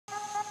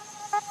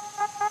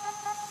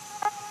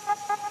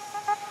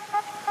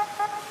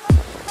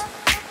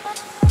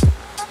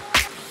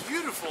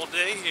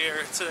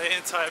today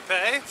in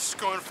Taipei. Just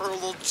going for a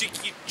little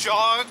cheeky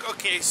jog.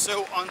 Okay,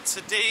 so on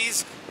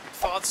today's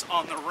thoughts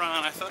on the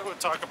run, I thought I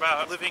would talk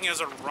about living as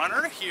a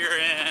runner here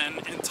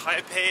in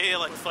Taipei,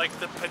 like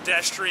the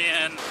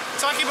pedestrian,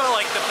 talking about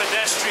like the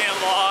pedestrian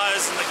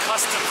laws and the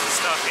customs and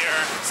stuff here.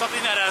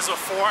 Something that as a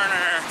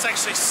foreigner, it's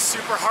actually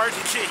super hard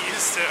to get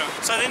used to.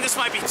 So I think this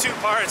might be two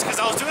parts,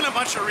 because I was doing a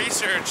bunch of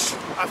research.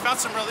 I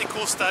found some really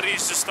cool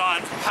studies just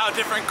on how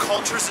different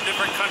cultures in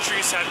different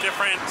countries have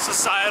different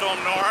societal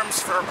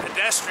norms for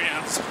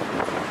pedestrians,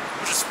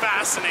 which is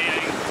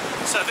fascinating.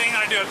 So I think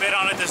I'm gonna do a bit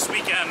on it this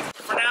weekend.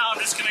 For now, I'm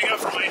just gonna go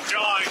for my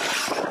jog.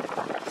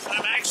 And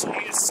I'm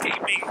actually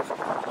escaping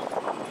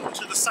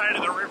to the side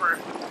of the river.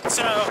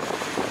 So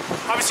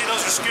obviously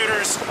those are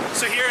scooters.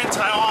 So here in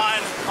Taiwan,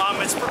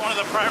 it's one of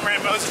the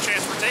primary modes of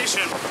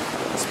transportation,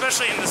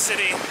 especially in the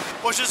city,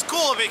 which is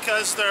cool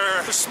because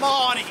they're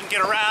small and you can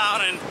get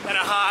around, and in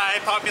a high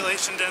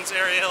population dense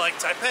area like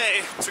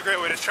Taipei, it's a great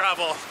way to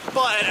travel.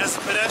 But as a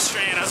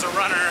pedestrian, as a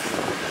runner,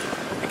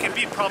 it can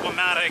be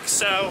problematic.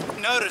 So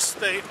notice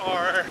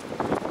they're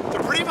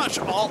pretty much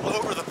all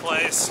over the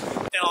place.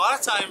 And a lot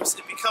of times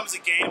it becomes a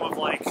game of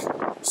like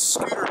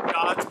scooter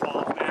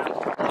dodgeball, man.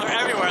 Well, they're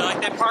everywhere.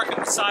 Like they park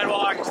on the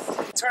sidewalk,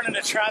 turn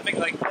into traffic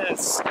like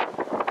this. They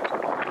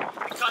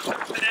cut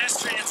the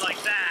pedestrians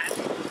like that.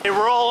 They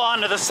roll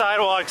onto the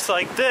sidewalks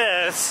like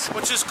this,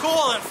 which is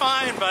cool and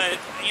fine, but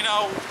you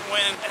know,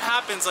 when it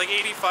happens like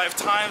 85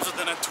 times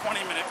within a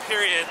 20-minute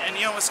period and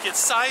you almost get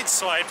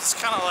sideswiped, it's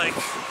kind of like,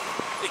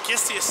 it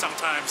gets to you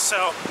sometimes.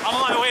 So I'm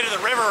on my way to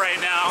the river right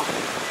now.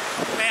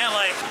 Man,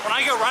 like when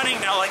I go running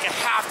now, like I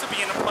have to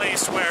be in a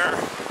place where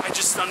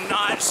I'm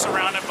not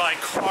surrounded by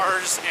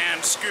cars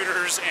and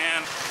scooters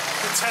and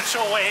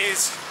potential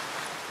ways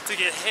to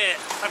get hit.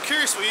 I'm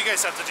curious what you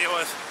guys have to deal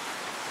with.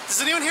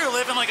 Does anyone here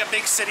live in like a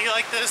big city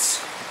like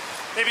this?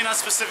 Maybe not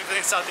specifically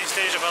in Southeast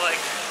Asia, but like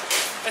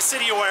a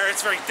city where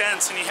it's very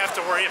dense and you have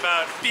to worry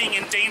about being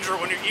in danger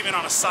when you're even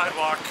on a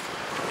sidewalk.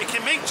 It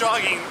can make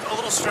jogging a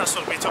little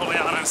stressful, to be totally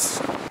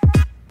honest.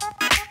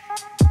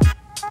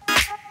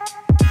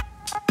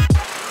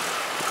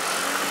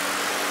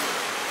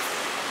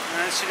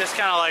 And she just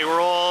kind of like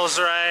rolls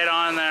right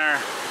on there.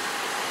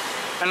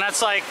 And that's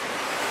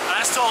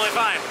totally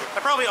fine. I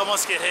probably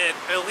almost get hit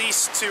at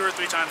least 2 or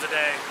 3 times a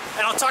day.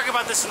 And I'll talk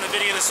about this in the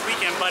video this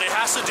weekend, but it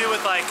has to do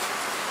with like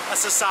a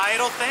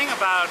societal thing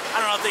about,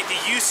 I don't know, like the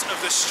use of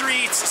the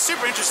streets. It's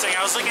super interesting.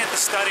 I was looking at the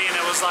study and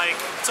it was like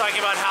talking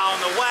about how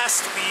in the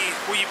West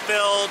we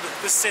build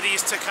the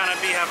cities to kind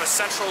of have a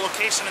central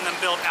location and then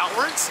build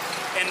outwards.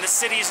 And the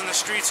cities and the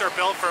streets are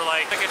built for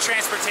like a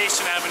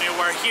transportation avenue,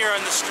 where here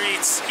the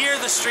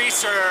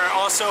streets are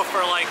also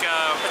for like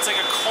it's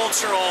like a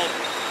cultural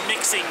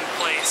mixing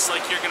place.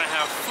 Like you're gonna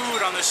have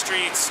food on the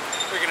streets,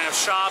 you're gonna have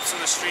shops on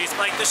the streets.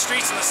 Like the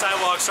streets and the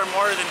sidewalks are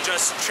more than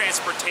just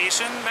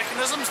transportation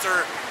mechanisms.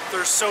 They're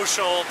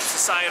social,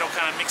 societal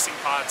kind of mixing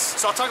pots.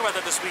 So I'll talk about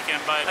that this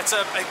weekend, but that's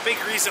a big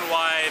reason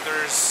why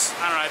there's,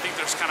 I don't know, I think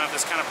there's kind of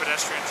this kind of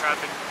pedestrian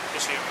traffic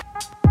issue.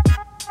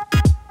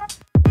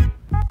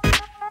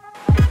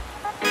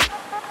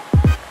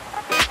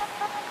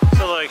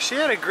 So look, she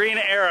had a green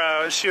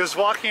arrow and she was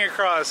walking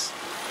across,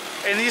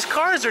 and these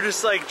cars are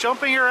just like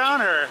jumping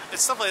around her.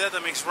 It's stuff like that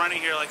that makes running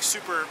here like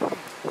super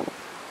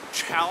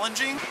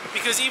challenging,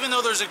 because even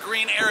though there's a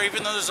green area,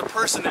 even though there's a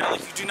person there,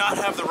 like you do not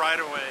have the right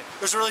of way.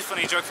 There's a really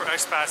funny joke for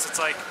expats. It's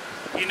like,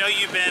 you know,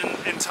 you've been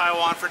in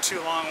Taiwan for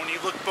too long when you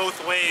look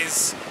both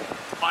ways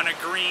on a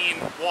green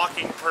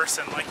walking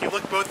person. Like you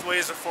look both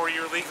ways before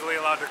you're legally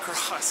allowed to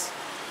cross.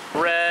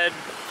 Red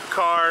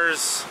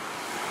cars,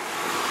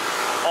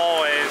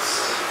 always.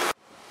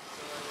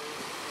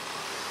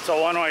 It's a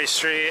one-way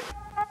street.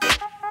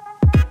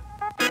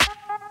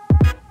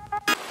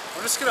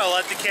 I'm just gonna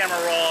let the camera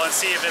roll and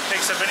see if it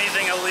picks up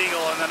anything illegal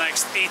in the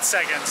next 8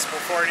 seconds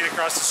before I need to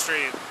cross the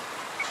street.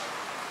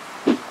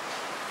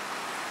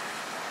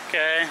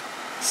 Okay,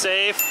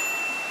 safe.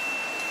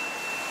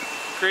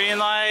 Green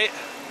light.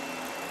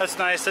 That's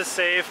nice, that's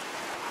safe.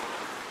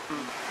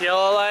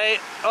 Yellow light.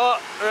 Oh,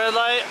 red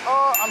light.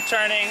 Oh, I'm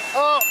turning.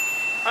 Oh,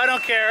 I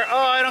don't care.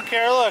 Oh, I don't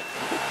care, look.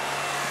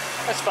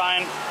 That's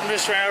fine. I'm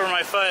just ran over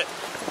my foot.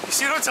 You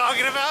see what I'm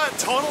talking about?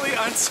 Totally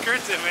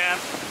unscripted, man.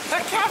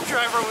 That cab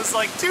driver was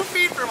like 2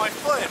 feet from my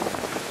foot,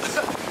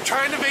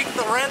 trying to make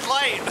the red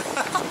light.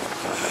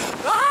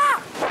 Ah!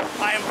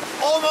 I am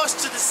almost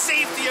to the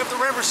safety of the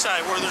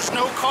riverside, where there's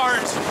no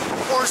cars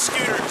or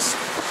scooters,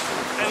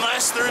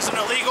 unless there's an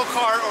illegal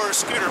car or a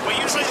scooter, but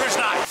usually there's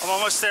not. I'm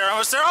almost there,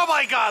 almost there. Oh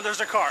my God,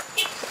 there's a car.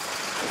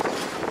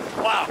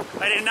 Wow,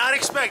 I did not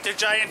expect a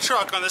giant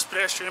truck on this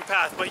pedestrian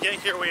path, but yet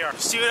here we are.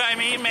 See what I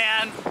mean,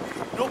 man?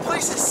 No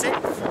place is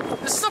safe.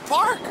 This is a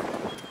park.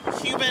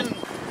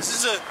 This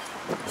is a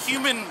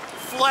human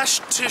flesh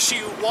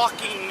tissue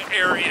walking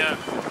area.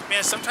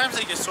 Man, sometimes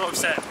I get so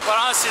upset. But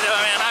honestly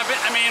though, man,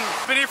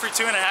 I've been here for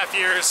 2.5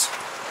 years.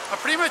 I'm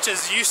pretty much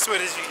as used to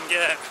it as you can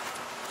get.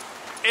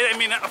 I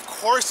mean, of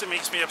course it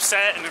makes me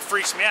upset and it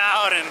freaks me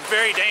out and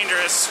very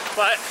dangerous,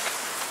 but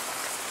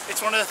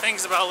it's one of the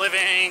things about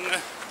living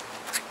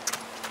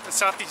in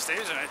Southeast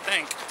Asia, I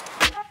think.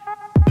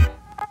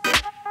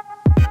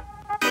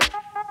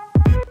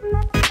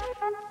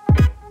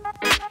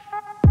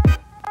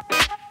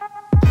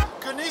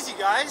 you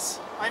guys.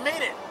 I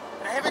made it.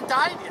 And I haven't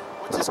died yet,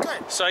 which is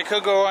good. So I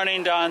could go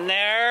running down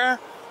there.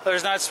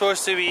 There's not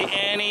supposed to be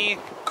any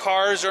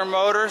cars or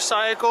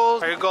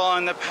motorcycles. I could go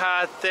on the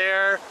path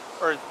there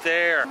or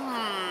there.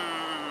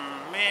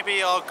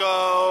 Maybe I'll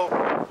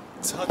go.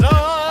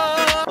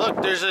 Ta-da!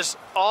 Look, there's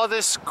all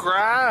this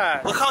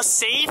grass. Look how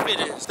safe it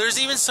is. There's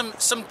even some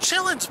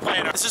chillins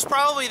planted. This is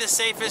probably the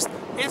safest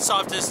and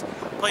softest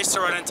place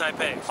to run in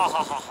Taipei. Ha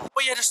ha ha.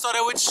 But yeah, just thought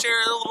I would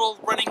share a little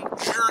running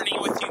journey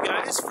with you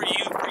guys for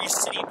you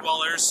city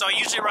dwellers. So I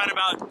usually run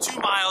about 2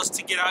 miles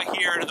to get out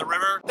here to the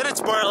river. Then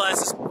it's more or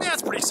less, yeah,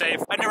 it's pretty safe.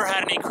 I never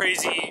had any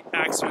crazy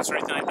accidents or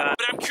anything like that.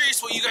 But I'm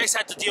curious what you guys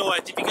have to deal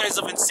with. If you guys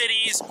live in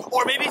cities,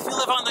 or maybe if you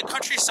live on the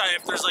countryside,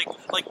 if there's like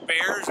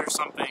bears or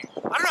something.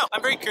 I don't know.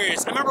 I'm very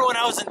curious. I remember when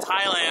I was in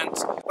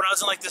Thailand, when I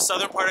was in like the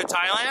southern part of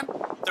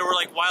Thailand, there were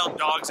like wild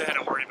dogs I had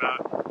to worry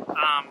about.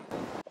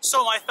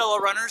 So my fellow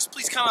runners,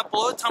 please comment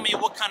below. Tell me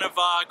what kind of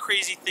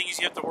crazy things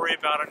you have to worry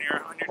about on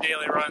your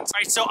daily runs. All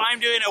right, so I'm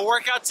doing a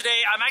workout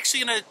today. I'm actually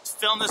gonna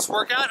film this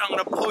workout. I'm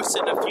gonna post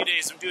it in a few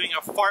days. I'm doing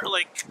a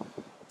fartlek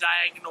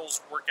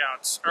diagonals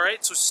workouts. All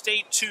right, so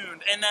stay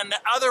tuned. And then the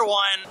other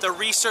one, the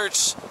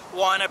research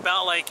one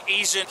about like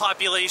Asian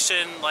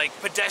population, like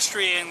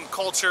pedestrian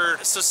culture,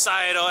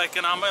 societal,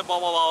 economic, blah,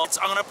 blah, blah.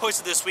 I'm gonna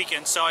post it this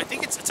weekend. So I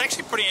think it's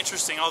actually pretty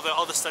interesting, all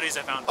the studies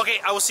I found.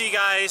 Okay, I will see you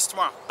guys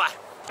tomorrow. Bye.